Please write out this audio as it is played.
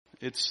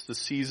It's the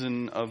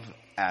season of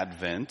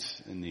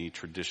Advent in the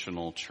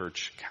traditional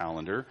church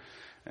calendar,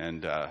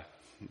 and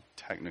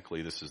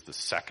technically this is the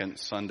second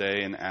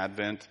Sunday in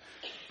Advent,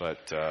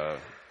 but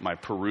my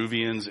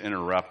Peruvians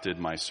interrupted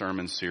my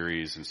sermon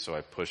series, and so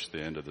I pushed the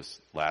end of this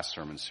last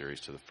sermon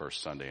series to the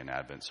first Sunday in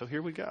Advent. So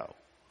here we go.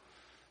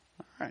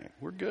 All right,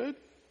 we're good.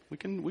 We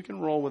can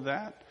roll with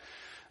that.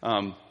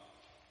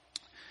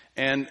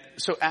 And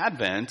so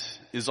Advent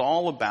is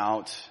all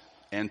about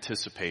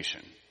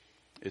anticipation.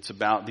 It's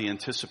about the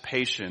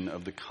anticipation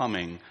of the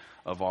coming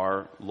of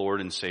our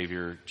Lord and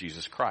Savior,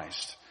 Jesus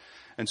Christ.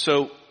 And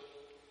so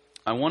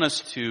I want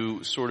us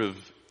to sort of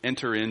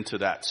enter into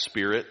that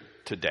spirit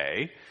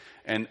today.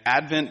 And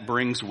Advent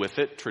brings with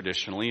it,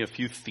 traditionally, a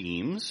few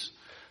themes.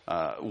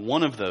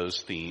 One of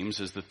those themes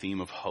is the theme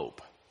of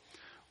hope,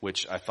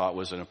 which I thought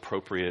was an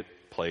appropriate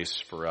place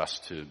for us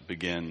to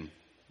begin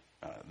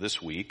this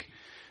week.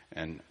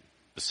 And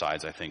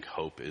besides, I think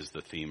hope is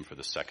the theme for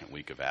the second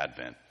week of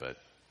Advent. But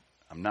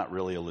I'm not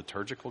really a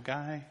liturgical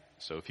guy.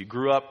 So if you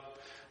grew up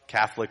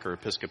Catholic or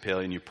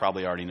Episcopalian, you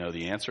probably already know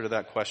the answer to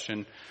that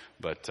question.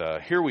 But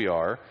here we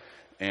are.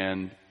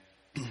 And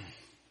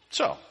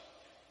so,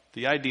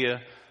 the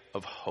idea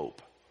of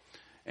hope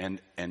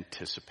and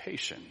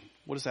anticipation.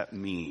 What does that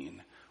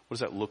mean? What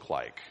does that look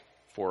like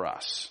for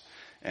us?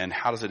 And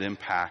how does it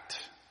impact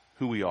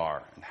who we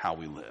are and how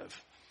we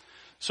live?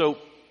 So,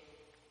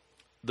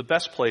 the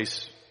best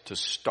place to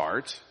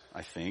start,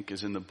 I think,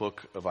 is in the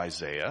book of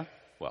Isaiah.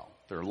 Well,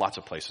 there are lots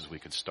of places we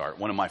could start.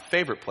 One of my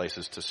favorite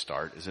places to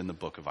start is in the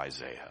book of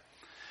Isaiah.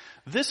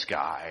 This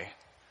guy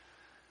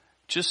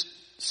just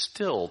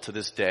still to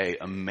this day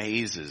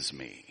amazes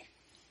me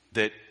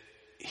that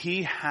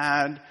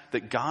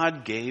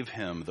God gave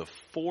him the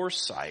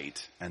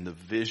foresight and the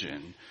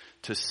vision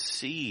to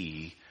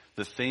see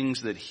the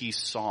things that he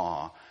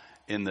saw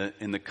in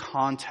the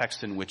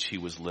context in which he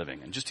was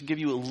living. And just to give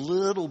you a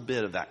little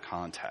bit of that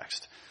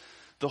context,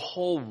 the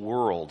whole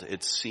world,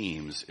 it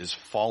seems, is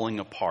falling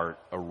apart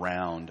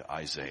around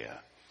Isaiah.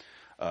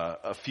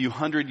 A few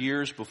hundred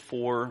years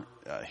before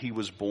he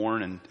was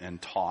born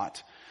and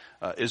taught,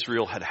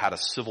 Israel had had a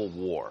civil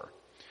war.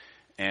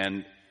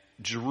 And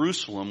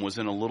Jerusalem was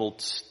in a little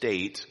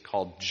state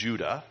called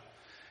Judah.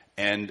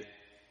 And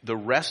the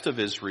rest of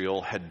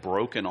Israel had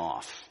broken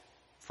off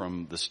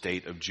from the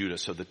state of Judah.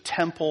 So the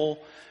temple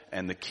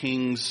and the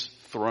king's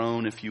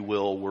throne, if you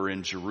will, were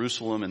in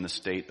Jerusalem in the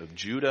state of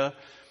Judah.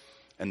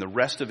 And the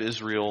rest of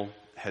Israel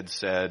had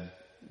said,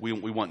 we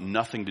want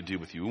nothing to do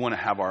with you. We want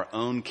to have our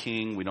own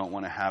king. We don't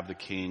want to have the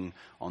king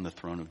on the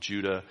throne of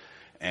Judah.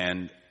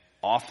 And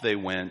off they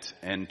went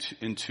and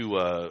into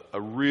a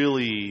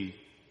really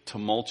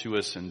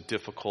tumultuous and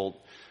difficult,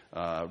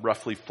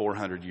 roughly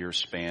 400 year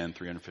span,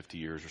 350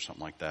 years or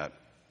something like that.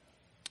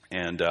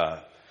 And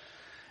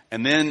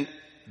then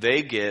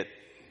they get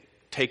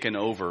taken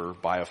over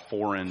by a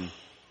foreign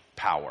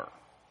power.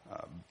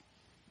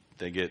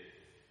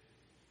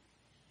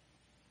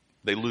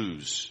 They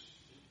lose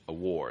a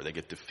war. They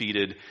get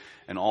defeated,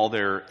 and all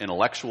their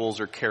intellectuals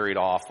are carried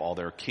off. All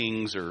their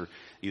kings are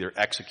either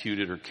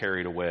executed or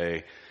carried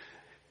away.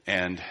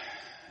 And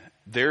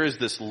there is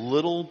this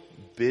little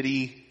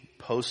bitty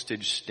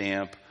postage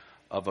stamp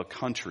of a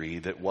country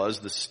that was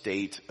the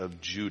state of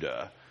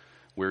Judah,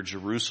 where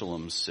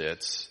Jerusalem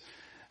sits,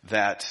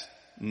 that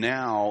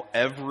now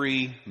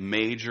every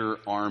major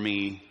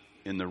army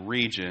in the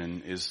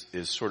region is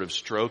sort of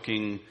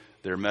stroking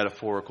their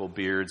metaphorical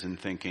beards and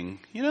thinking,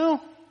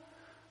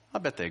 I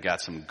bet they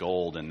got some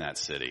gold in that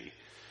city.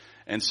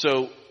 And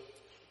so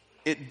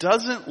it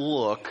doesn't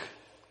look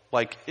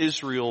like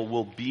Israel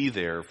will be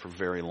there for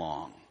very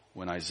long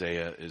when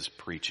Isaiah is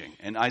preaching.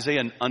 And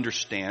Isaiah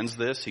understands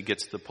this. He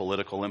gets the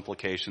political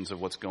implications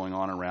of what's going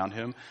on around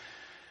him.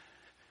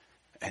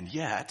 And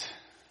yet,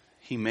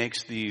 he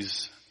makes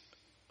these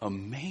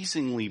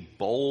amazingly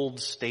bold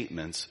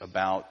statements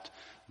about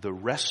the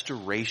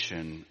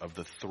restoration of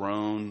the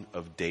throne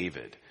of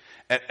David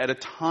at a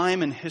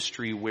time in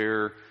history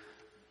where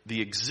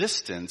the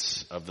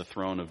existence of the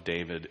throne of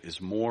David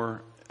is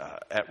more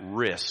at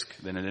risk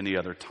than at any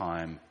other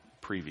time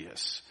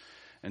previous.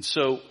 And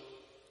so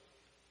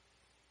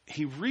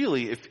he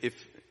really,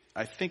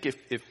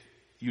 if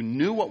you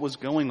knew what was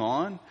going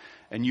on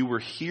and you were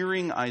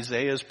hearing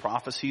Isaiah's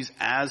prophecies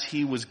as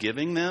he was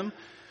giving them,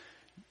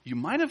 you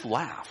might have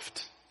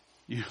laughed.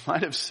 You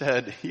might have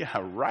said, yeah,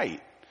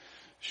 right.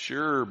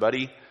 Sure,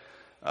 buddy.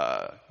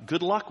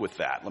 Good luck with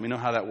that. Let me know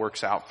how that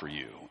works out for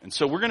you. And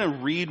so we're going to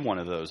read one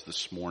of those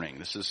this morning.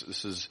 This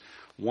is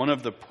one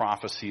of the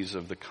prophecies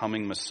of the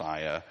coming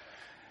Messiah.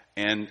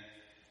 And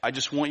I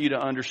just want you to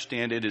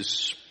understand it is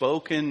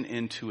spoken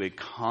into a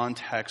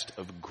context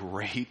of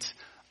great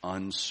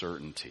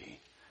uncertainty,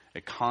 a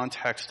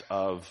context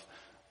of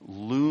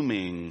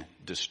looming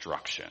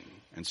destruction.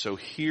 And so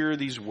hear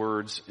these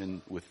words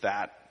with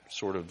that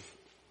sort of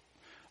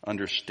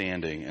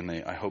understanding, and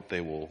I hope they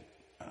will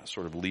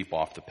sort of leap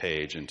off the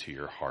page into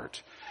your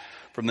heart.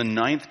 From the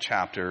 9th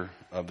chapter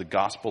of the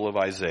Gospel of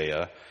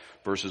Isaiah,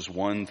 verses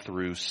 1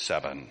 through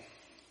 7.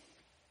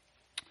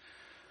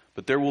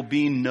 But there will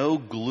be no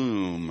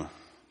gloom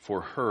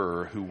for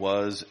her who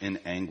was in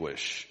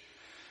anguish.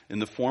 In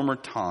the former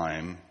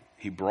time,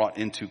 he brought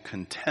into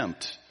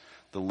contempt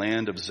the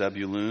land of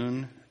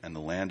Zebulun and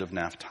the land of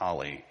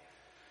Naphtali.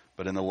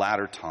 But in the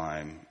latter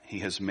time, he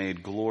has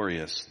made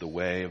glorious the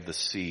way of the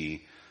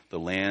sea, the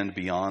land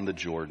beyond the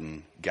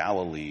Jordan,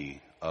 Galilee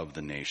of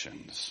the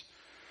nations.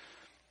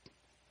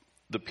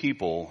 The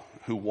people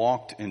who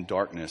walked in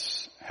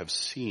darkness have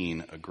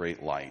seen a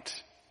great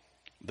light.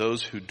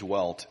 Those who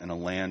dwelt in a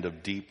land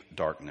of deep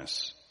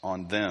darkness,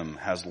 on them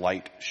has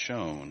light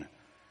shone.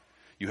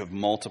 You have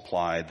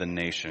multiplied the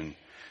nation.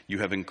 You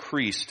have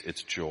increased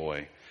its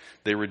joy.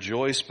 They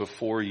rejoice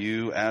before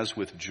you as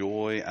with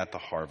joy at the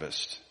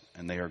harvest,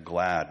 and they are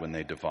glad when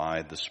they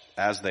divide the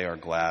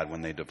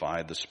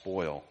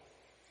spoil.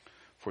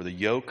 For the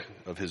yoke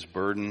of his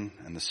burden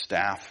and the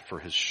staff for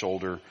his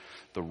shoulder,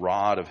 the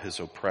rod of his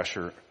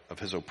oppressor,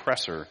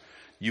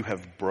 you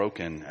have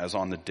broken as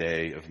on the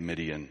day of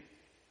Midian.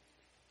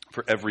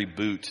 For every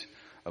boot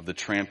of the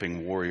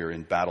tramping warrior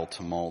in battle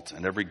tumult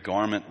and every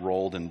garment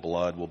rolled in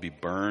blood will be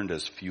burned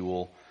as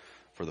fuel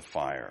for the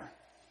fire.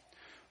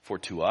 For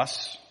to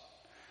us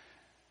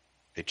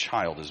a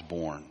child is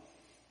born,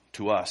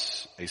 to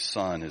us a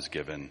son is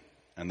given,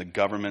 and the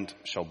government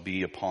shall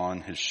be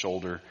upon his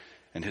shoulder,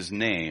 and his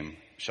name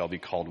shall be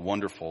called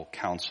Wonderful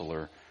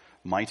Counselor,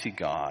 Mighty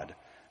God,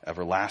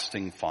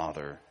 Everlasting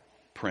Father,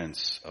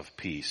 Prince of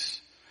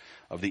Peace.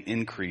 Of the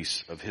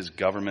increase of his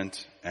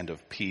government and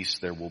of peace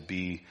there will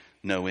be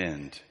no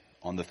end.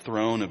 On the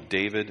throne of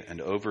David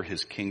and over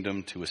his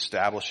kingdom, to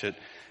establish it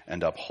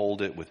and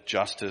uphold it with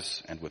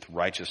justice and with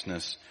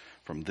righteousness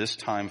from this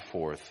time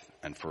forth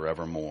and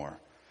forevermore.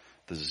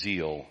 The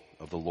zeal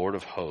of the Lord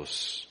of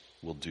hosts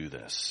will do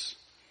this.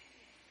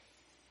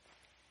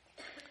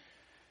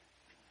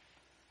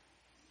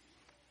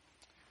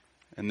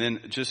 And then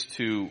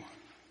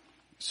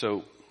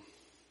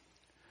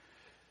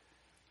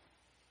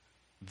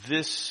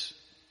this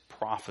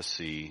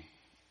prophecy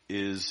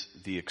is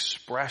the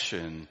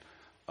expression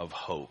of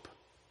hope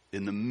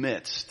in the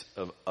midst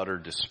of utter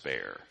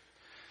despair.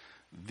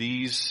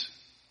 These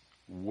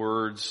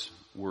words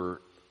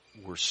were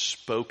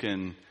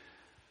spoken,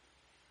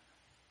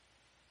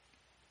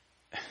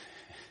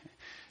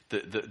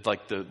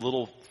 like the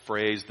little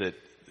phrase that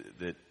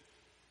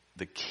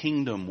the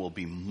kingdom will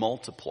be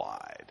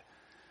multiplied,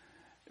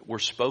 were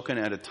spoken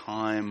at a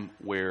time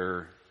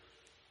where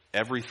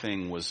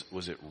everything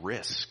was at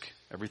risk.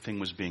 Everything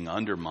was being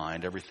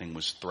undermined. Everything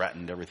was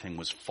threatened. Everything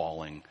was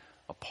falling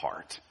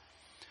apart.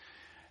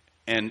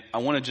 And I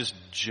want to just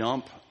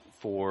jump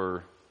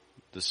for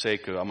the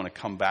sake of, I'm going to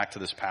come back to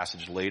this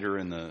passage later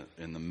in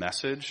the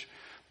message,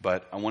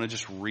 but I want to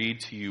just read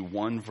to you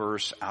one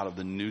verse out of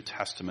the New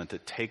Testament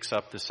that takes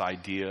up this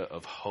idea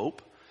of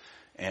hope.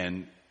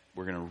 And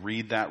we're going to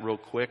read that real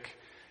quick,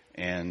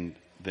 and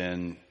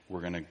then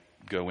we're going to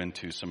go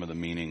into some of the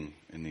meaning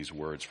in these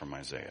words from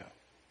Isaiah.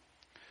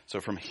 So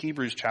from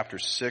Hebrews chapter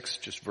 6,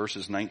 just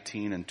verses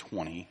 19 and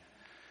 20,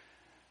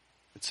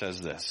 it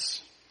says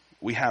this: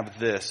 We have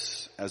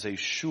this as a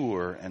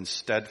sure and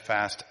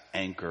steadfast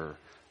anchor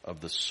of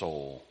the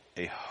soul,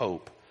 a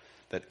hope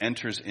that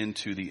enters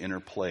into the inner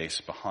place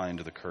behind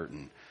the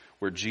curtain,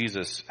 where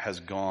Jesus has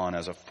gone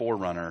as a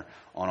forerunner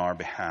on our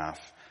behalf,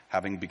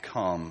 having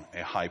become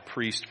a high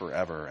priest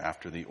forever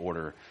after the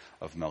order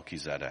of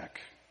Melchizedek.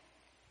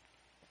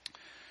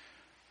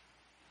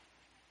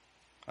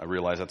 I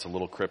realize that's a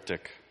little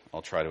cryptic.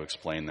 I'll try to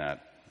explain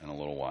that in a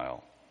little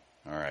while.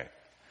 All right.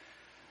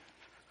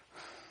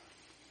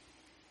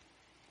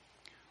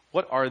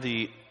 What are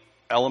the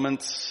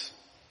elements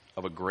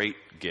of a great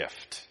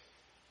gift?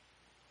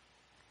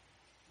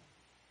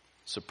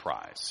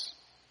 Surprise.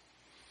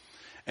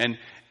 And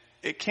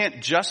it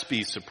can't just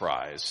be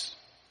surprise,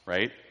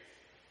 right?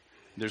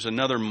 There's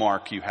another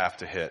mark you have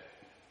to hit.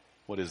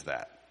 What is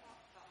that?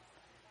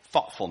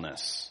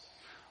 Thoughtfulness.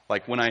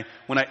 Like when I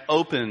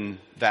open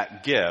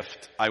that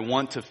gift, I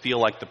want to feel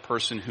like the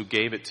person who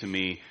gave it to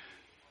me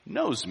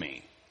knows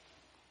me,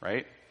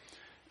 right?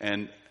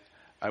 And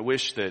I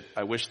wish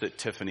that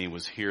Tiffany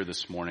was here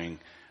this morning.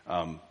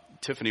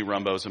 Tiffany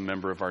Rumbo is a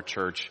member of our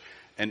church,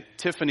 and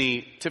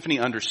Tiffany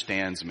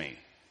understands me,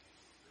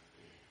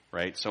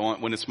 right? So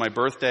when it's my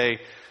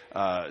birthday,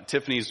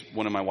 Tiffany's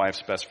one of my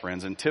wife's best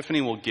friends, and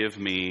Tiffany will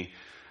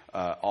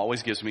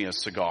always gives me a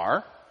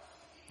cigar.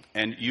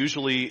 And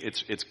usually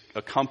it's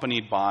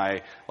accompanied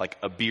by like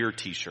a beer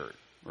t-shirt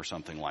or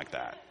something like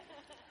that.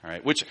 All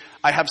right. Which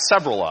I have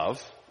several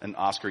of. And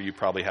Oscar, you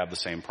probably have the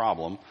same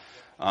problem.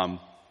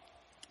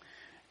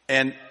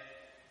 And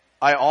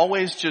I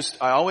always just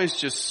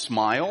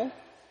smile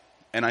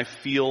and I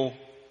feel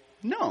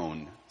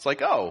known. It's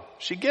like, oh,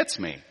 she gets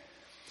me.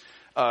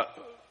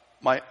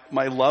 My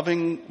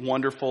loving,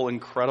 wonderful,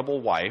 incredible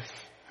wife,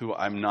 who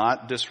I'm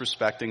not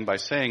disrespecting by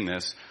saying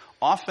this,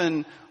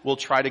 often will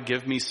try to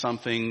give me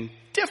something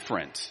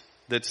different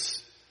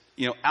that's,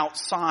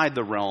 outside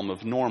the realm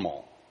of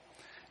normal.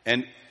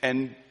 And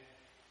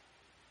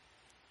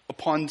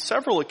upon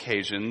several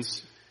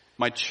occasions,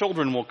 my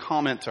children will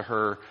comment to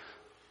her,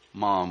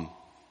 Mom,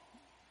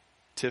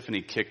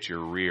 Tiffany kicked your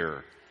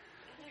rear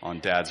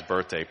on Dad's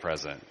birthday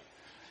present,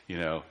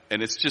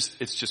 and it's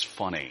just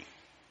funny.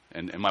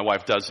 And my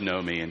wife does know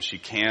me, and she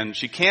can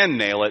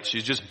nail it.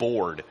 She's just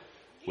bored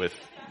with,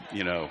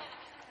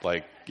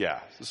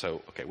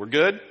 So, okay, we're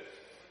good.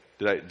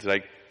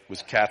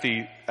 Was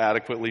Kathy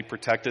adequately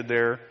protected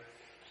there?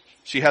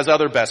 She has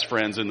other best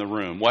friends in the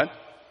room. What?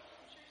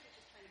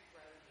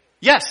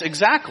 Yes,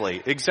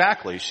 exactly.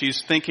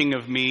 She's thinking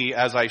of me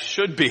as I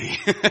should be.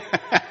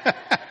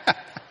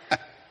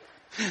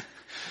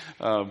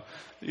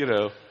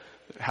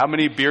 How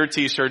many beer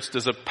t-shirts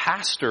does a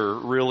pastor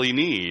really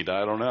need?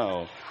 I don't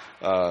know.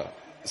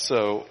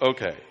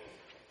 Okay.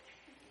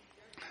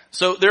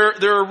 So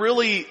there are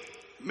really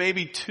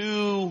maybe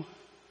two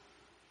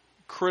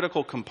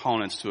critical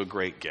components to a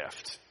great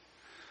gift.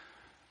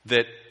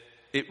 That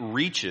it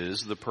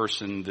reaches the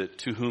person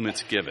to whom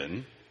it's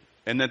given,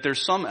 and that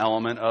there's some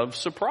element of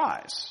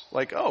surprise.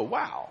 Like, oh,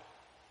 wow,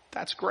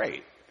 that's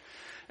great.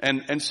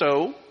 And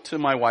so, to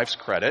my wife's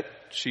credit,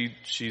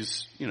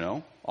 she's,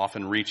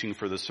 often reaching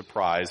for the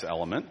surprise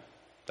element.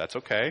 That's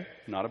okay.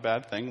 Not a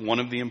bad thing. One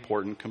of the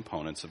important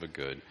components of a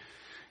good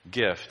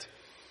gift.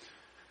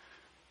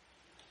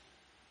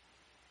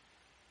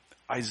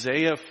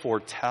 Isaiah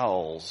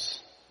foretells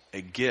a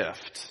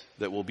gift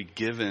that will be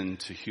given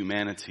to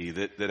humanity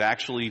that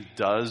actually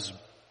does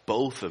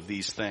both of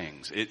these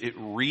things. It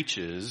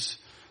reaches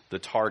the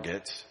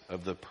target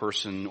of the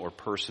person or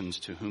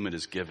persons to whom it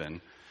is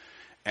given.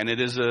 And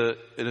it is a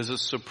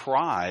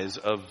surprise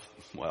of,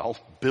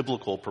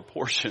 biblical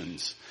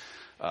proportions.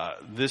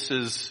 This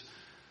is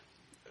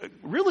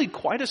really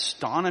quite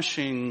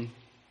astonishing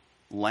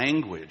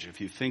language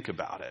if you think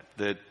about it.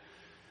 That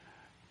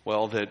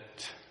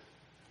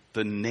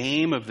the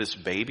name of this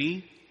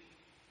baby,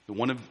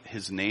 one of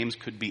his names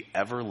could be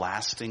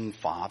Everlasting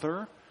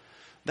Father.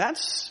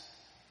 That's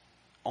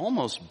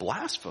almost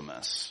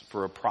blasphemous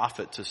for a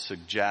prophet to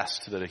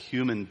suggest that a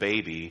human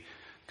baby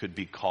could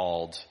be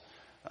called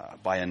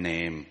by a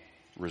name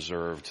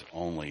reserved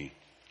only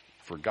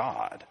for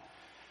God.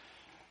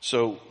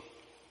 So,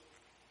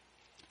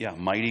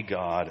 mighty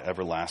God,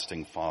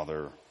 everlasting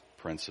Father,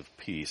 Prince of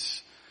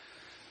Peace.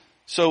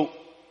 So,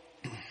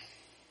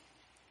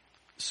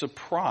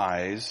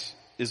 surprise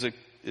is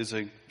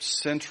a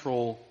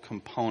central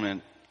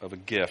component of a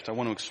gift. I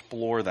want to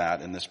explore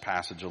that in this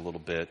passage a little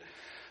bit.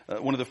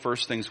 One of the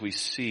first things we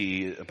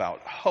see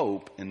about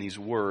hope in these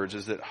words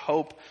is that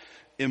hope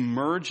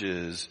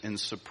emerges in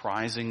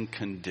surprising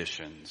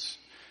conditions.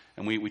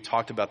 And we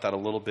talked about that a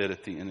little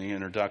bit in the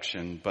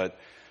introduction, but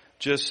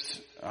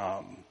just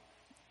how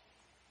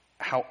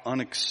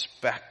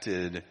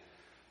unexpected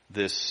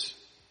this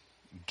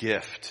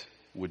gift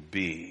would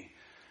be.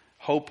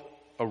 Hope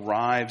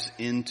arrives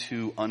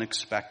into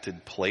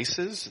unexpected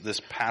places. This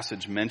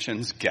passage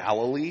mentions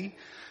Galilee.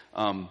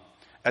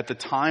 At the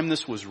time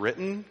this was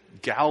written,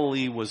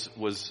 Galilee was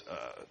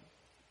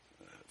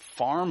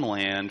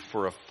farmland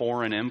for a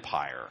foreign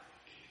empire.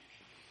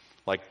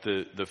 Like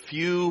the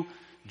few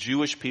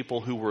Jewish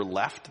people who were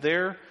left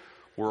there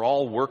were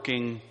all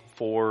working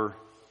for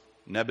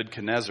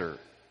Nebuchadnezzar.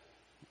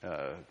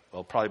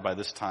 Probably by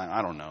this time,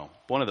 I don't know,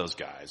 one of those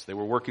guys. They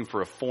were working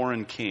for a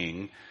foreign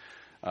king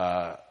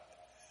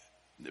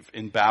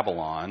in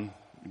Babylon,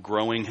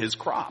 growing his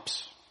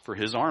crops for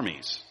his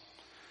armies.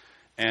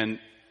 And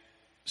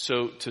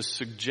so to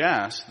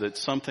suggest that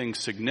something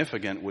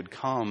significant would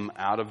come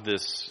out of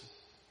this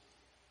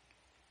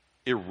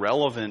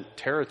irrelevant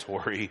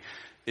territory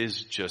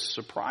is just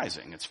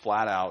surprising. It's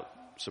flat out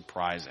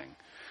surprising.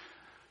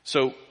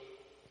 So,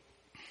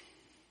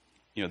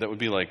 that would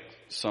be like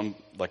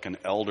an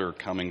elder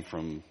coming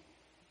from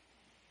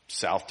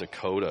South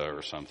Dakota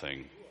or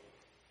something.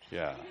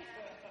 Yeah,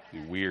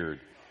 it'd be weird.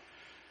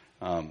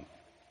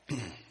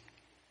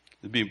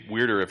 It'd be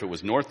weirder if it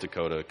was North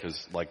Dakota,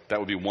 because that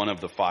would be one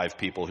of the 5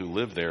 people who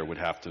live there would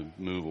have to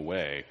move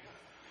away.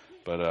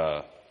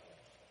 But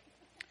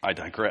I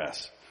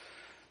digress.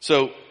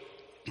 So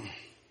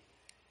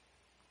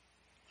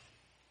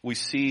we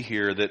see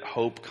here that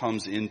hope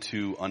comes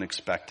into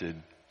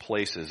unexpected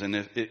places. And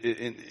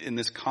in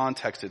this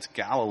context, it's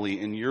Galilee.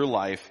 In your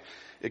life,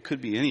 it could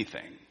be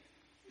anything.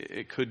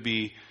 It could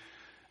be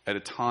at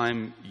a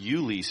time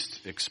you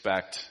least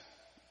expect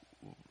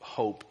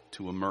hope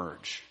to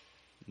emerge.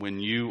 When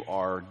you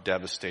are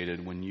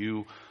devastated, when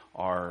you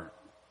are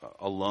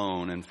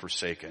alone and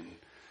forsaken,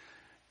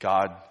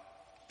 God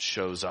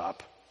shows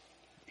up.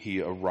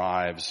 He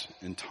arrives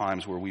in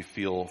times where we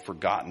feel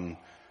forgotten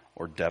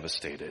or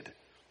devastated,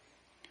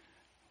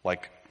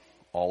 like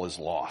all is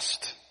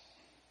lost.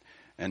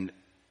 And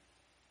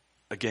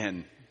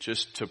again,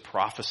 just to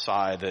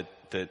prophesy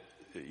that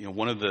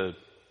one of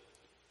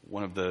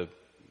the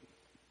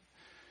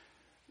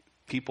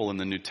people in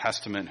the New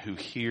Testament who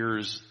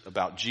hears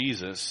about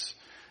Jesus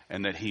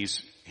and that he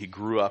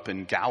grew up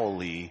in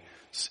Galilee,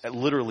 it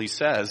literally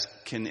says,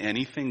 can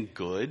anything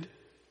good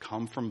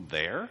come from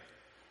there?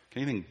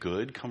 Can anything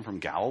good come from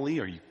Galilee?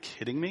 Are you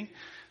kidding me?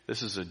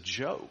 This is a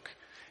joke.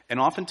 And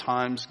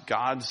oftentimes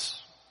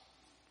God's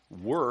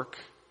work,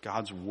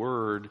 God's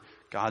word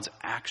God's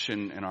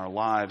action in our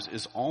lives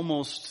is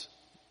almost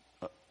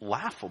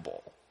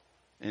laughable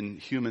in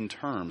human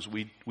terms.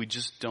 We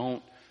just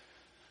don't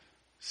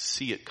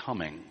see it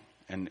coming.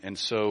 And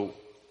so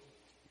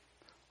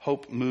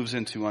hope moves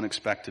into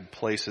unexpected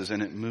places,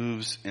 and it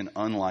moves in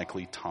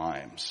unlikely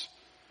times.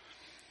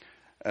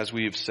 As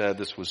we have said,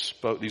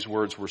 these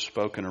words were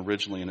spoken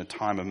originally in a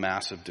time of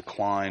massive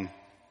decline,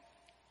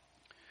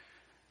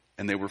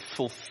 and they were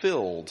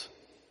fulfilled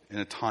in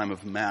a time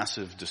of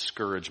massive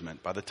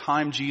discouragement. By the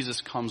time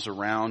Jesus comes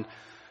around,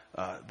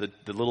 the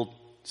little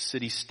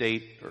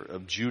city-state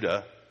of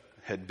Judah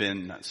had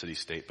been, not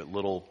city-state, but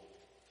little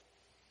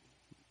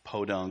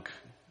podunk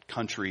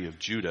country of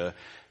Judah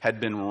had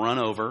been run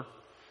over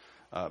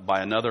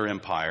by another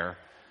empire.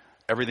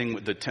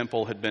 Everything, the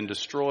temple had been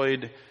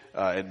destroyed.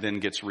 It then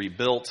gets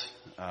rebuilt,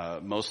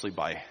 mostly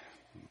by,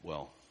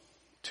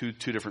 two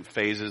different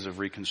phases of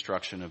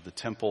reconstruction of the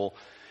temple.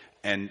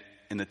 And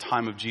in the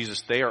time of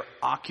Jesus, they are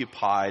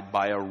occupied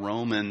by a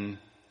Roman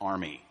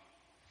army.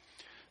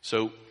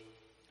 So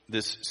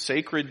this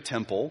sacred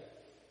temple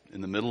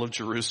in the middle of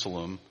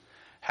Jerusalem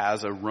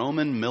has a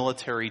Roman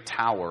military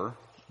tower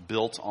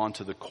built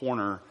onto the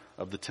corner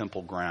of the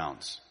temple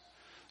grounds,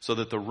 so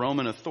that the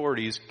Roman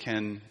authorities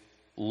can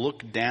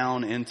look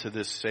down into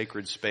this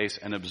sacred space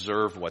and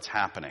observe what's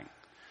happening.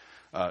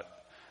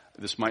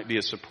 This might be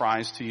a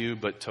surprise to you,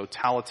 but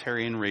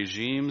totalitarian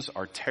regimes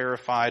are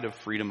terrified of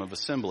freedom of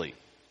assembly.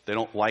 They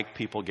don't like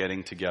people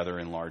getting together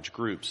in large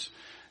groups.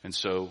 And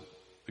so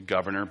the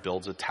governor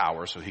builds a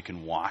tower so he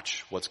can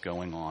watch what's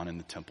going on in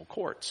the temple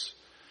courts.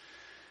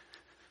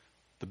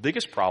 The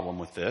biggest problem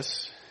with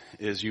this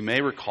is, you may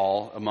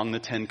recall, among the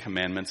 10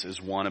 Commandments is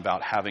one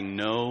about having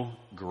no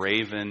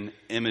graven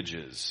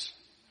images.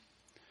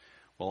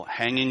 Well,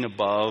 hanging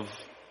above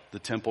the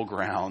temple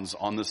grounds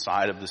on the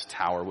side of this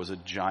tower was a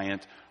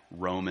giant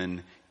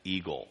Roman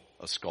eagle,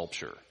 a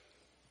sculpture.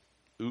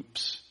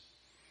 Oops.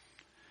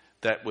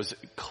 That was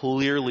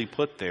clearly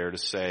put there to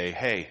say,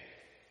 hey,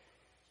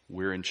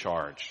 we're in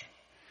charge.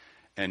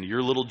 And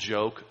your little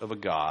joke of a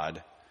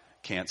God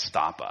can't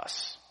stop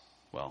us.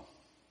 Well,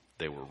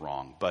 they were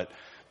wrong, but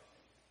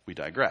we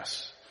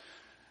digress.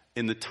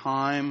 In the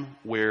time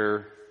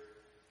where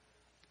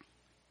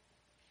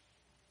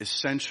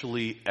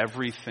essentially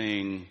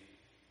everything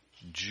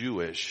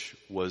Jewish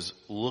was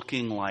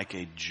looking like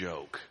a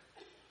joke,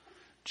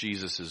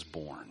 Jesus is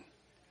born.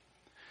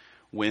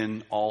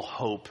 When all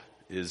hope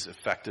is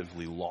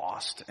effectively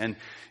lost. And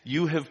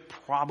you have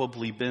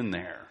probably been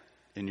there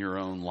in your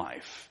own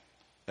life,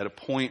 at a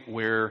point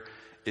where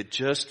it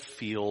just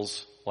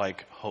feels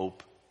like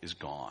hope is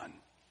gone.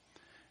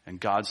 And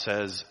God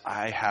says,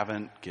 I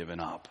haven't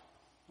given up.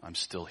 I'm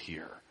still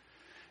here.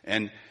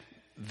 And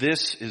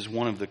this is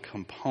one of the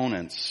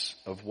components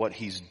of what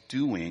he's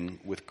doing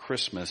with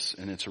Christmas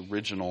in its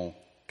original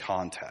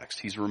context.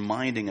 He's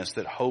reminding us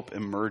that hope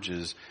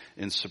emerges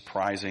in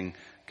surprising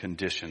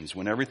conditions,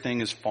 when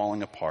everything is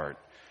falling apart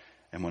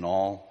and when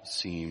all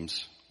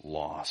seems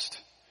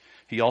lost.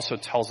 He also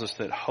tells us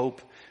that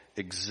hope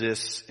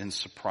exists in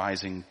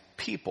surprising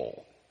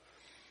people.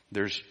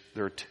 There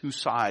are two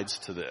sides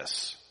to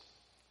this.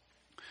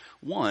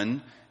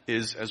 One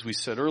is, as we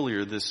said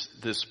earlier,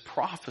 this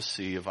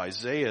prophecy of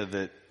Isaiah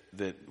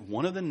that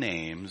one of the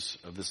names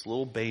of this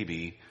little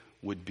baby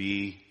would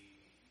be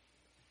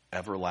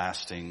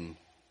Everlasting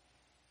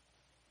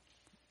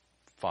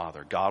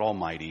Father, God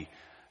Almighty,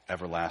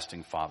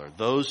 Everlasting Father.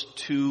 Those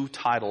two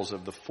titles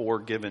of the four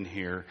given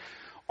here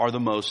are the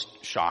most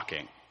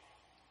shocking.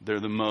 They're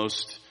the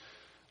most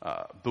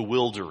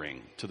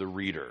bewildering to the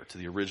reader, to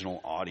the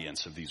original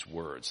audience of these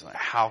words.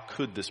 How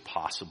could this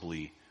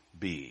possibly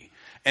be?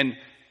 And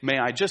may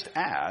I just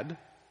add,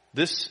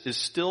 this is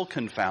still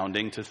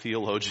confounding to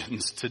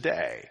theologians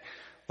today.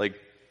 Like,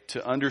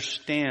 to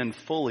understand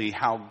fully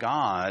how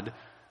God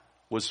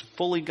was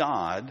fully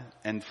God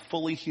and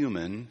fully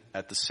human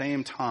at the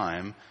same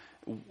time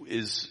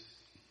is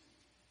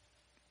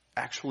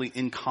actually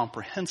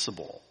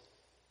incomprehensible.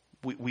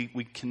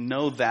 We can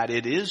know that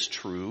it is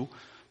true,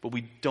 but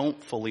we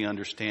don't fully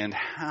understand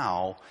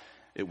how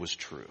it was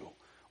true,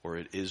 or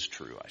it is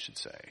true, I should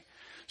say.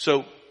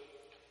 So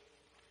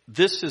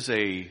this is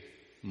a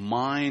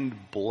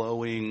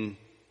mind-blowing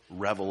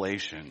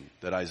revelation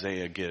that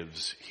Isaiah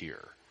gives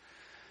here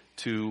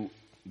to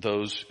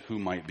those who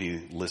might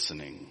be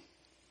listening.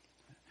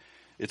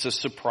 It's a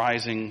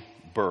surprising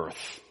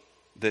birth,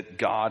 that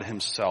God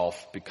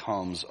himself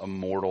becomes a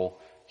mortal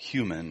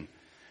human,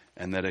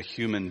 and that a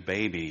human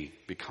baby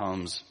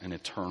becomes an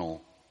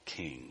eternal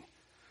king.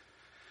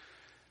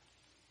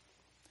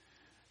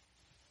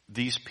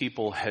 These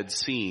people had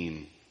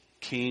seen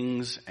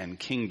kings and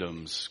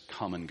kingdoms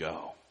come and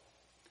go.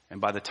 And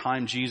by the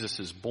time Jesus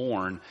is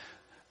born,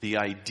 the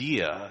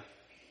idea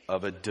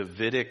of a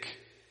Davidic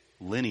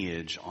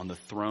lineage on the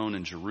throne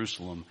in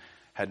Jerusalem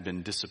had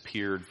been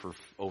disappeared for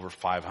over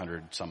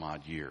 500 some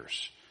odd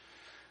years.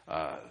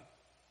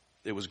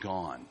 It was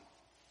gone.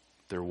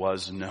 There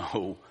was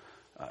no,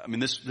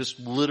 this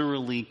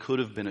literally could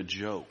have been a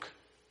joke.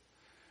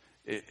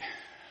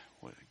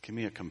 Give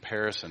me a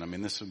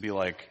comparison. This would be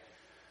like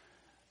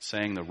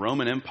saying the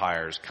Roman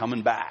Empire is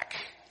coming back.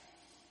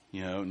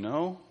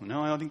 No, I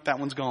don't think that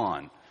one's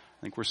gone.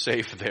 I think we're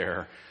safe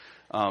there.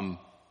 But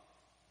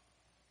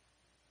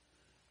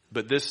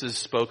this is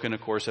spoken,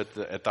 of course, at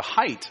the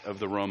height of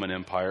the Roman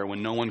Empire,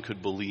 when no one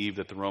could believe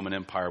that the Roman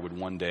Empire would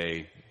one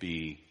day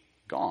be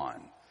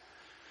gone.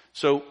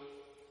 So,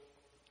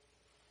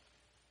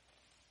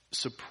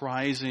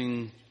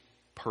 surprising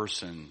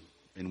person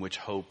in which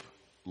hope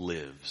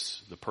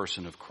lives, the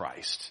person of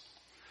Christ.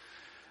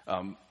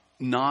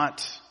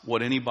 Not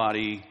what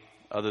anybody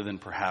other than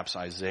perhaps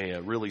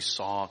Isaiah really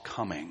saw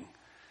coming.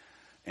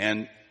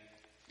 And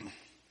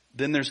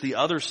then there's the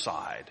other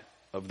side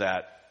of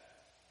that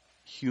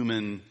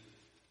human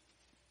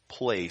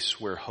place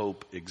where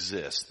hope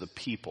exists, the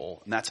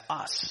people, and that's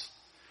us.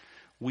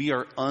 We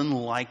are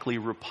unlikely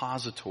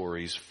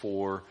repositories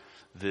for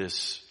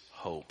this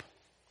hope.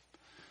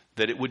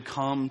 That it would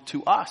come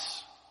to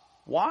us.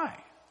 Why?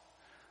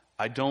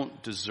 I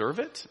don't deserve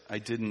it. I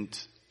didn't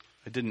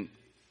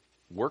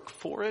work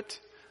for it.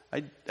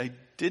 I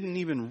didn't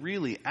even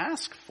really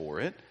ask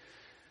for it.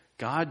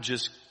 God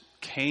just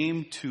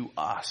came to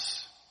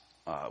us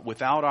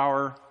without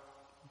our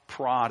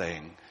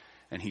prodding,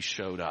 and he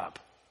showed up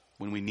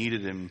when we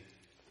needed him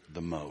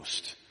the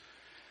most.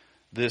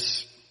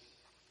 This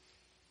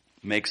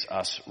makes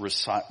us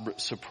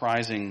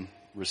surprising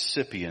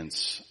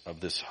recipients of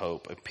this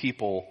hope, a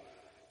people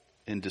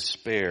in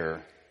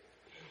despair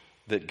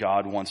that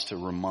God wants to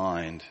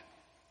remind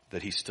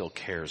that he still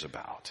cares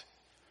about.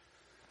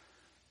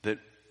 That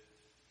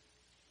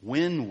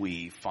when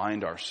we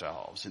find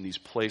ourselves in these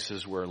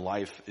places where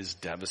life is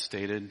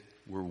devastated,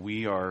 where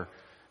we are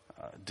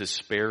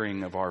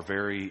despairing of our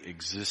very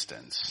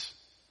existence,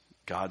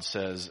 God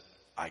says,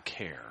 I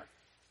care.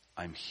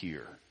 I'm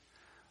here.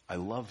 I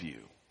love you.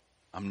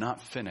 I'm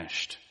not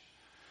finished.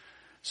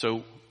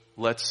 So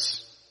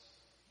let's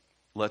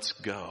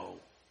go.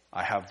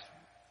 I have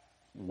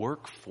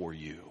work for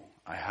you.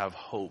 I have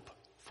hope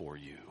for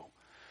you.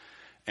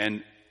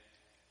 And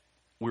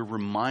we're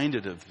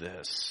reminded of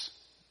this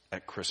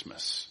at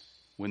Christmas.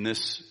 When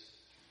this,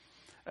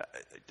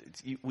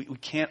 we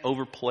can't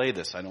overplay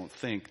this, I don't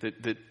think,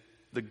 that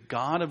the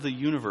God of the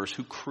universe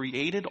who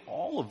created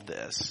all of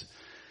this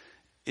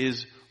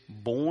is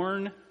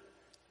born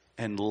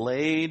and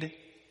laid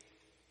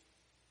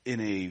in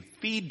a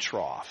feed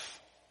trough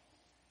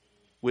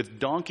with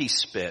donkey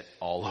spit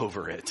all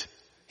over it.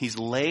 He's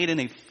laid in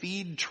a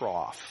feed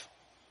trough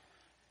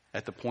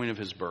at the point of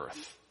his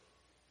birth.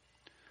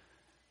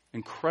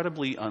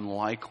 Incredibly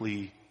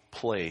unlikely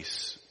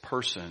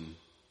person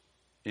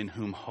in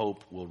whom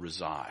hope will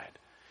reside.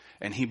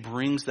 And he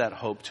brings that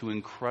hope to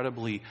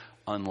incredibly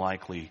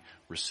unlikely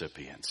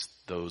recipients,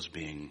 those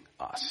being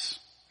us.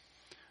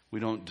 We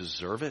don't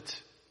deserve it.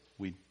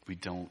 We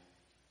don't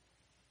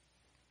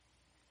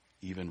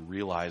even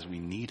realize we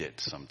need it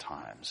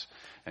sometimes.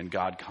 And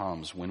God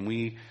comes when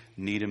we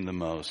need him the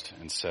most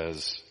and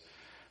says,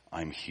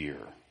 I'm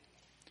here.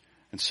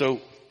 And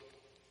so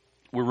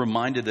we're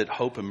reminded that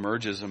hope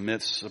emerges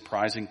amidst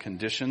surprising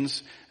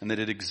conditions and that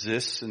it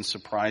exists in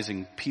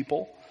surprising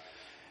people.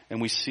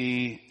 And we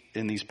see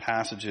in these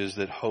passages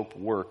that hope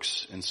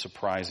works in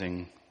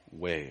surprising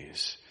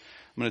ways.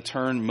 I'm going to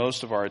turn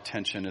most of our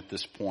attention at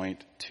this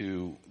point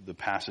to the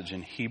passage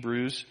in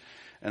Hebrews.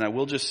 And I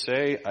will just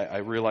say, I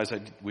realize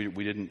we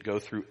didn't go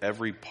through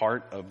every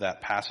part of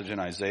that passage in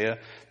Isaiah.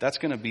 That's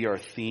going to be our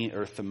theme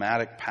or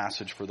thematic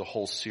passage for the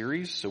whole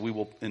series. So we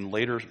will, in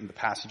later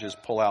passages,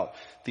 pull out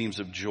themes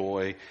of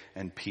joy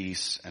and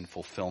peace and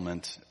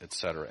fulfillment,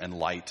 etc., and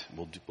light.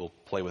 We'll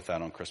play with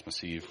that on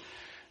Christmas Eve.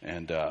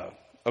 And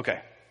okay,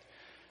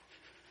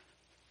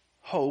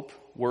 hope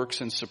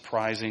works in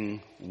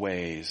surprising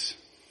ways.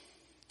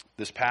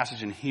 This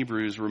passage in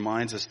Hebrews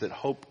reminds us that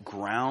hope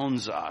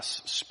grounds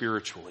us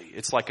spiritually.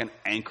 It's like an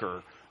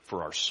anchor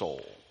for our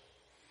soul.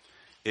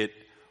 It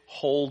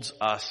holds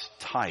us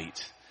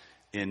tight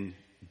in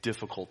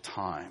difficult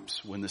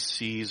times. When the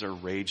seas are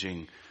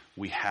raging,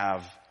 we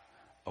have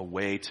a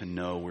way to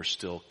know we're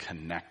still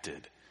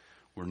connected.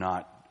 We're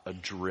not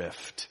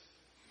adrift.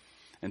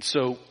 And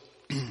so,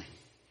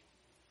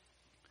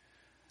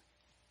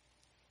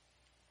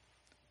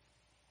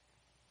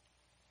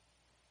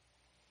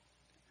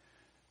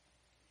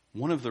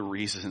 one of the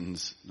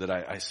reasons that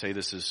I say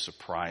this is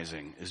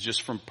surprising is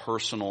just from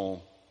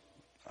personal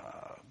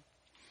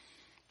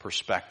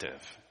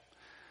perspective.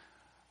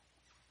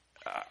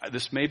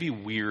 This may be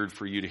weird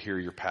for you to hear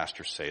your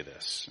pastor say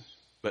this,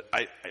 but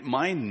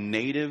my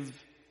native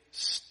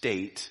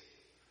state,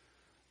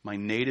 my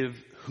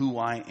native who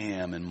I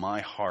am in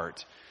my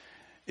heart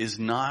is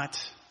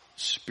not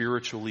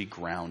spiritually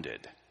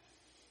grounded.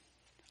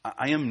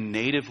 I am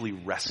natively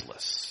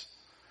restless.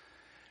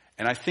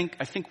 And I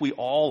think we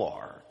all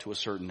are to a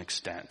certain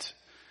extent.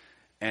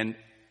 And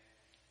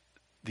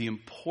the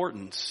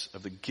importance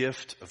of the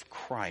gift of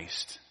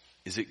Christ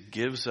is it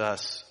gives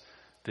us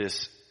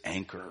this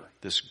anchor,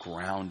 this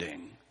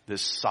grounding,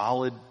 this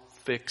solid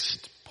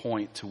fixed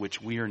point to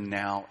which we are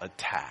now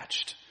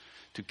attached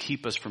to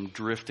keep us from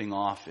drifting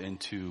off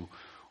into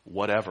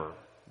whatever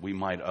we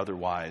might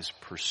otherwise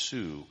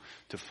pursue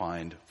to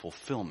find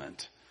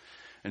fulfillment.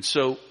 And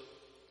so,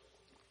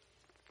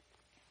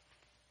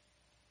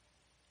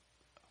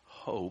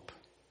 hope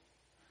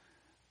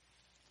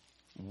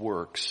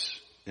works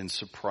in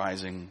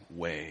surprising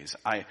ways.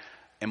 I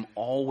am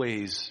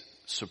always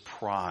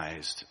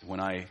surprised when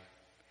I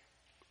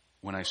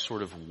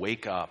sort of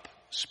wake up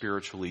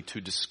spiritually to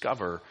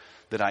discover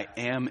that I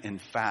am in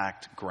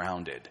fact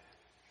grounded,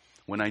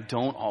 when I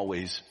don't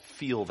always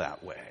feel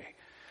that way.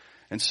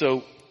 And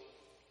so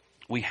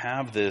we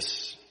have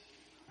this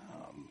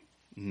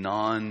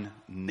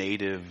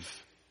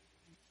non-native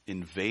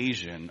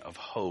invasion of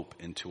hope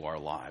into our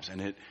lives,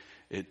 and it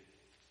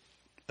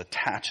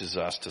attaches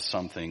us to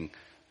something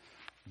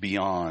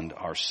beyond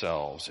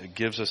ourselves. It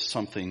gives us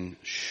something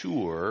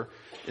sure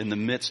in the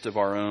midst of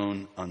our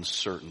own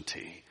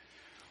uncertainty.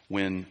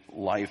 When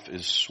life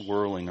is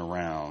swirling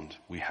around,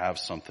 we have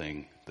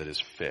something that is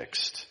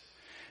fixed.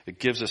 It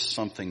gives us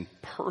something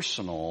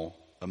personal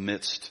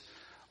amidst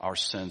our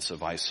sense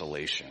of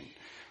isolation.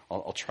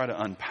 I'll try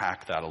to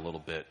unpack that a little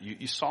bit.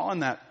 You saw in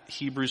that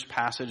Hebrews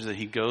passage that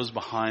he goes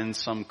behind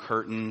some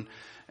curtain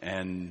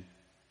and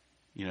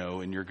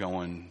you're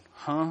going,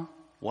 huh?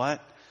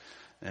 What?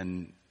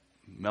 And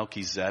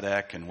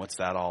Melchizedek, and what's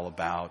that all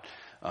about?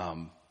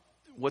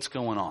 What's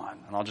going on?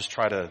 And I'll just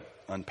try to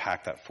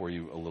unpack that for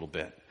you a little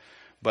bit.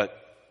 But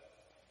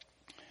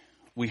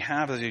we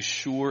have as a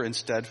sure and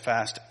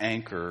steadfast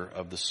anchor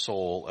of the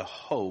soul a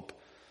hope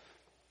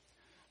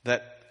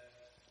that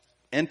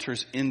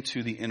enters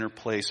into the inner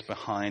place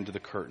behind the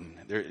curtain.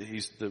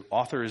 The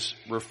author is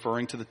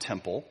referring to the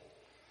temple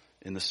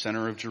in the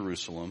center of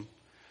Jerusalem,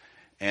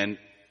 and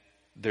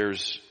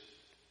there's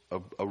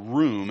a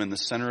room in the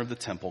center of the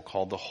temple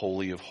called the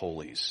Holy of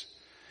Holies.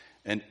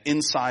 And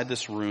inside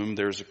this room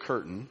there's a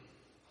curtain,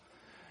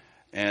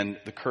 and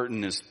the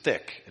curtain is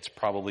thick. It's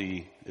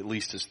probably at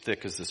least as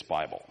thick as this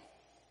Bible.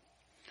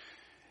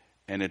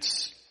 And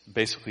it's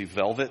basically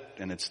velvet,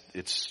 and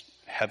it's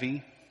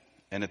heavy.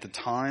 And at the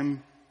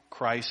time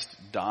Christ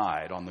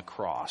died on the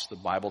cross, the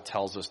Bible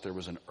tells us there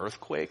was an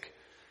earthquake,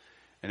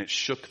 and it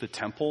shook the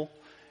temple,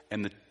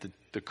 and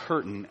the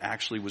curtain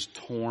actually was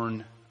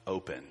torn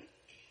open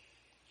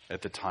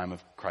at the time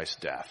of Christ's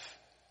death.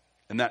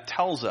 And that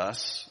tells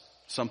us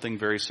something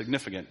very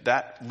significant.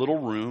 That little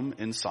room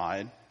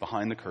inside,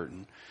 behind the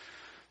curtain,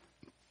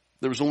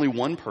 there was only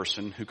one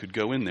person who could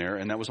go in there,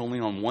 and that was only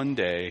on one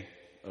day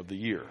of the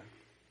year.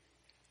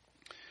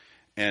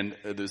 And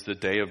it was the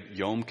day of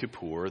Yom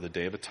Kippur, the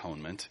Day of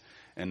Atonement,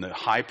 and the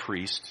high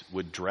priest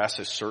would dress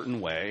a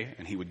certain way,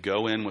 and he would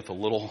go in with a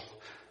little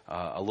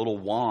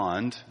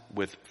wand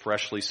with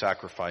freshly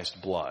sacrificed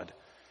blood.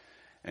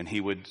 And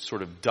he would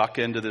sort of duck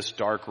into this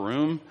dark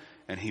room,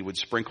 and he would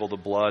sprinkle the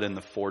blood in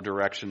the 4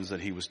 directions that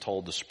he was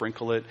told to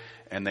sprinkle it.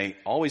 And they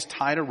always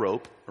tied a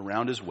rope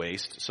around his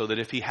waist so that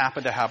if he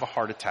happened to have a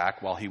heart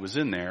attack while he was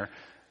in there,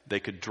 they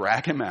could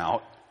drag him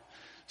out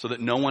so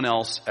that no one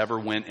else ever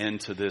went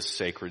into this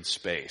sacred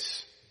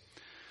space.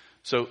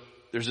 So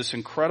there's this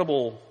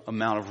incredible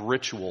amount of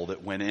ritual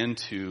that went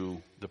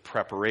into the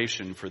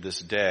preparation for this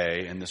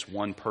day, and this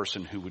one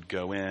person who would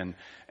go in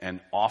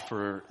and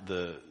offer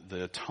the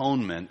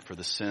atonement for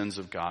the sins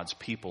of God's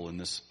people in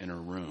this inner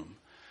room.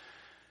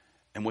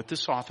 And what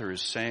this author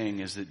is saying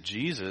is that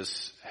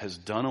Jesus has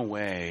done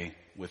away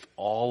with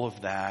all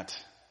of that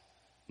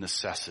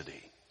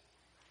necessity,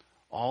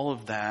 all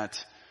of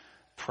that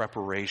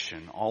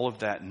preparation, all of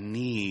that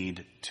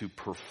need to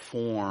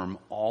perform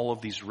all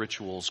of these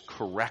rituals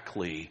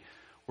correctly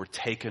were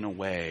taken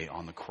away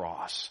on the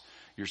cross.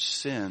 Your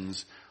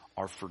sins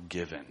are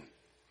forgiven.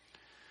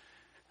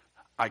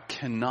 I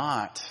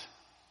cannot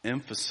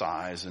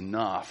emphasize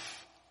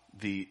enough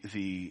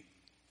the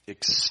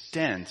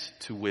extent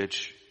to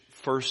which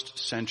first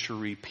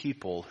century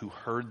people who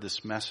heard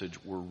this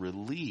message were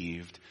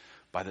relieved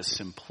by the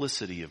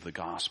simplicity of the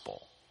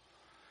gospel.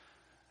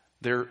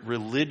 Their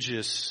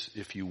religious,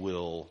 if you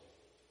will,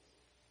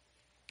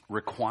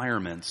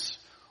 requirements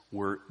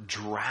were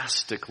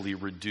drastically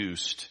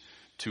reduced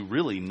to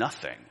really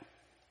nothing.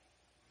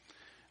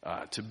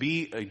 To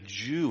be a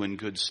Jew in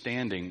good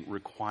standing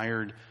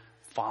required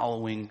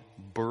following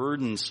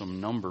burdensome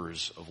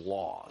numbers of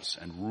laws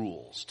and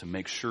rules to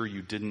make sure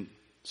you didn't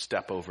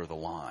step over the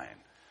line.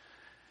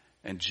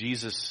 And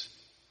Jesus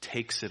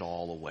takes it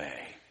all away.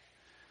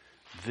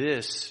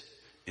 This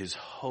is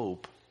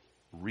hope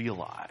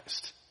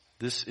realized.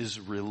 This is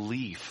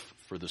relief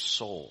for the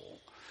soul.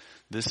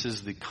 This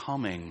is the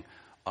coming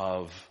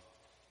of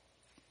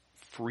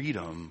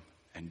freedom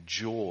and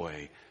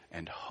joy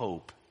and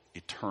hope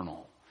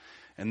eternal.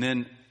 And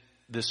then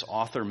this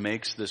author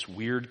makes this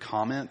weird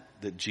comment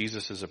that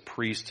Jesus is a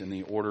priest in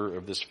the order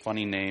of this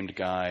funny named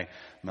guy,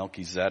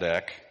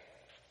 Melchizedek.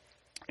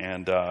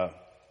 And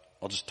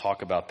I'll just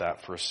talk about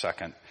that for a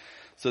second.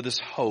 So this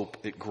hope,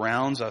 it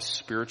grounds us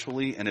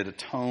spiritually and it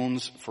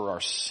atones for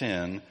our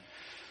sin,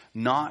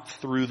 not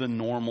through the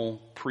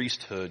normal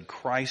priesthood.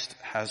 Christ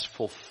has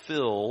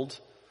fulfilled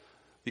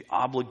the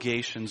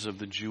obligations of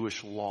the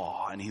Jewish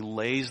law, and he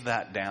lays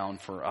that down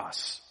for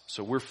us.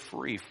 So we're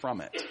free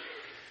from it.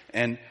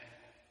 And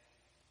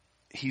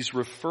he's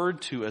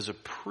referred to as a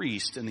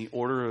priest in the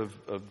order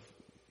of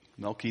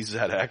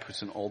Melchizedek,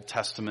 who's an Old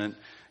Testament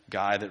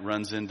guy that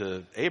runs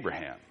into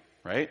Abraham,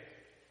 right?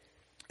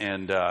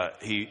 And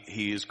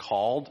he is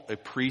called a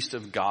priest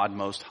of God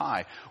Most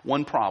High.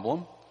 One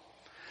problem: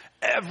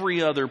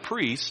 every other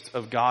priest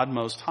of God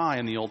Most High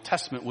in the Old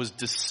Testament was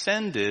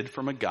descended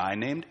from a guy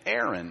named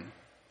Aaron.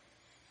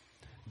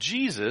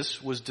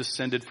 Jesus was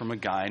descended from a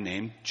guy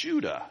named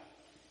Judah.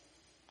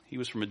 He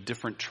was from a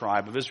different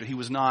tribe of Israel. He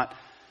was not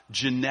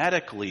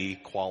genetically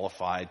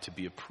qualified to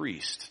be a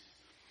priest.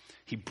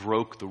 He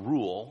broke the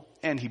rule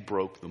and he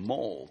broke the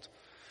mold.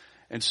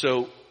 And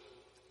so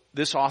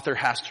this author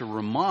has to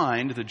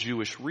remind the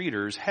Jewish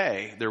readers,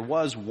 hey, there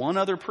was one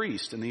other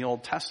priest in the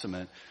Old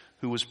Testament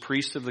who was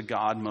priest of the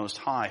God Most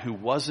High, who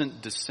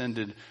wasn't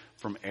descended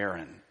from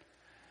Aaron.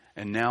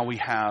 And now we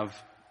have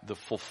the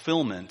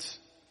fulfillment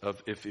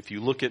of, if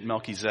you look at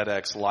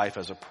Melchizedek's life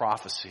as a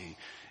prophecy,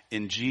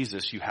 in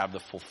Jesus you have the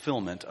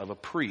fulfillment of a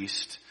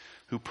priest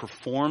who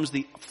performs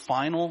the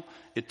final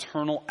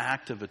eternal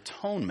act of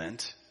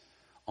atonement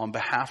on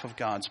behalf of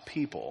God's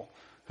people,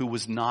 who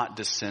was not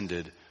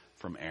descended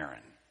from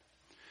Aaron.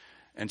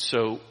 And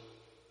so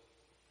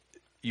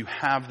you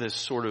have this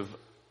sort of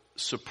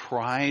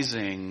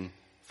surprising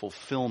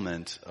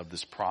fulfillment of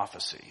this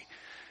prophecy.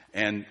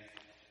 And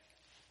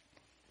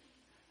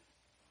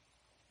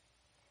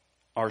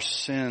our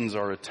sins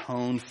are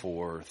atoned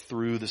for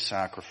through the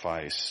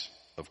sacrifice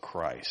of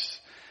Christ.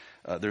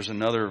 There's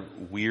another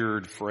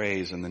weird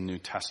phrase in the New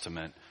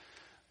Testament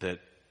that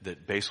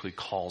basically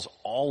calls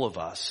all of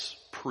us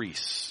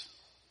priests.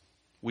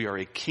 We are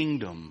a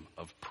kingdom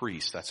of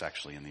priests. That's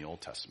actually in the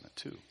Old Testament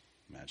too.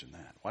 Imagine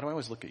that. Why do I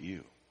always look at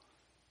you?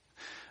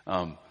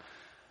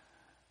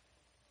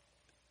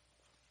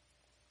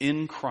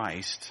 In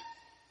Christ,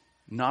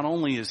 not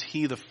only is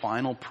he the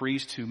final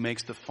priest who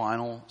makes the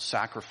final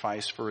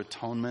sacrifice for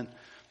atonement,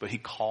 but he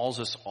calls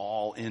us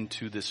all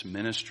into this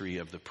ministry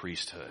of the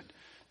priesthood,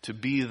 to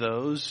be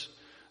those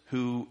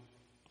who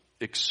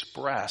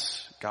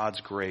express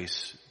God's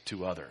grace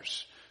to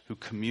others, who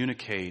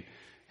communicate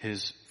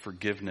his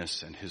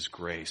forgiveness and his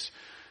grace.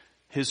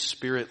 His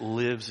Spirit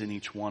lives in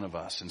each one of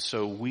us. And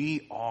so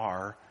we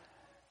are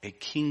a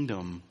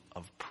kingdom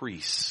of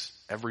priests,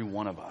 every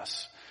one of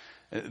us.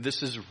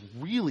 This is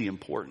really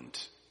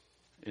important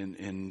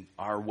in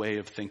our way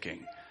of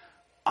thinking.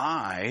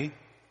 And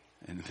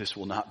this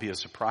will not be a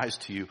surprise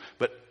to you,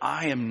 but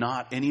I am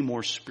not any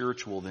more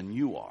spiritual than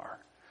you are.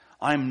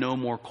 I am no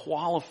more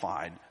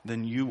qualified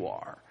than you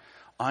are.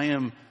 I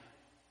am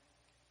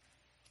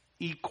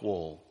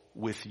equal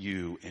with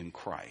you in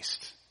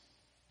Christ.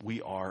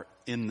 We are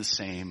in the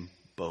same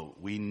boat.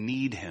 We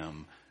need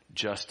him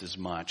just as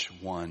much,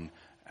 one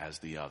as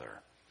the other.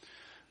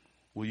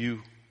 Will you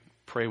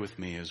pray with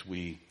me as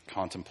we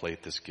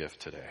contemplate this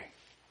gift today?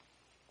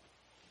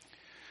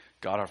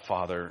 God our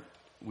Father,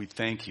 we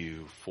thank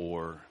you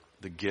for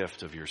the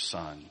gift of your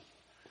Son,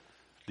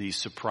 these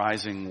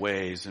surprising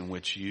ways in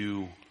which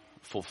you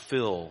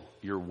fulfill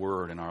your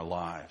word in our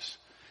lives.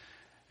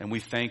 And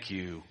we thank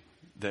you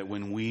that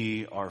when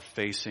we are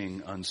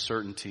facing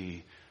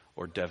uncertainty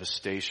or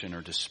devastation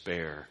or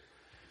despair,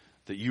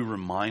 that you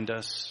remind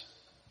us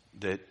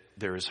that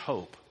there is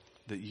hope,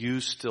 that you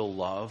still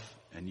love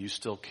and you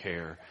still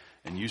care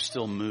and you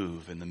still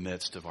move in the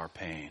midst of our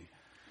pain.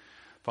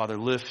 Father,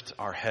 lift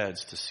our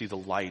heads to see the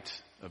light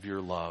of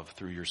your love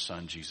through your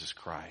Son, Jesus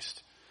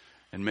Christ.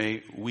 And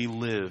may we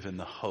live in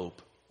the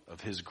hope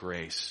of his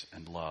grace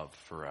and love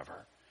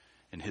forever.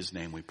 In his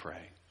name we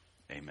pray.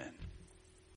 Amen.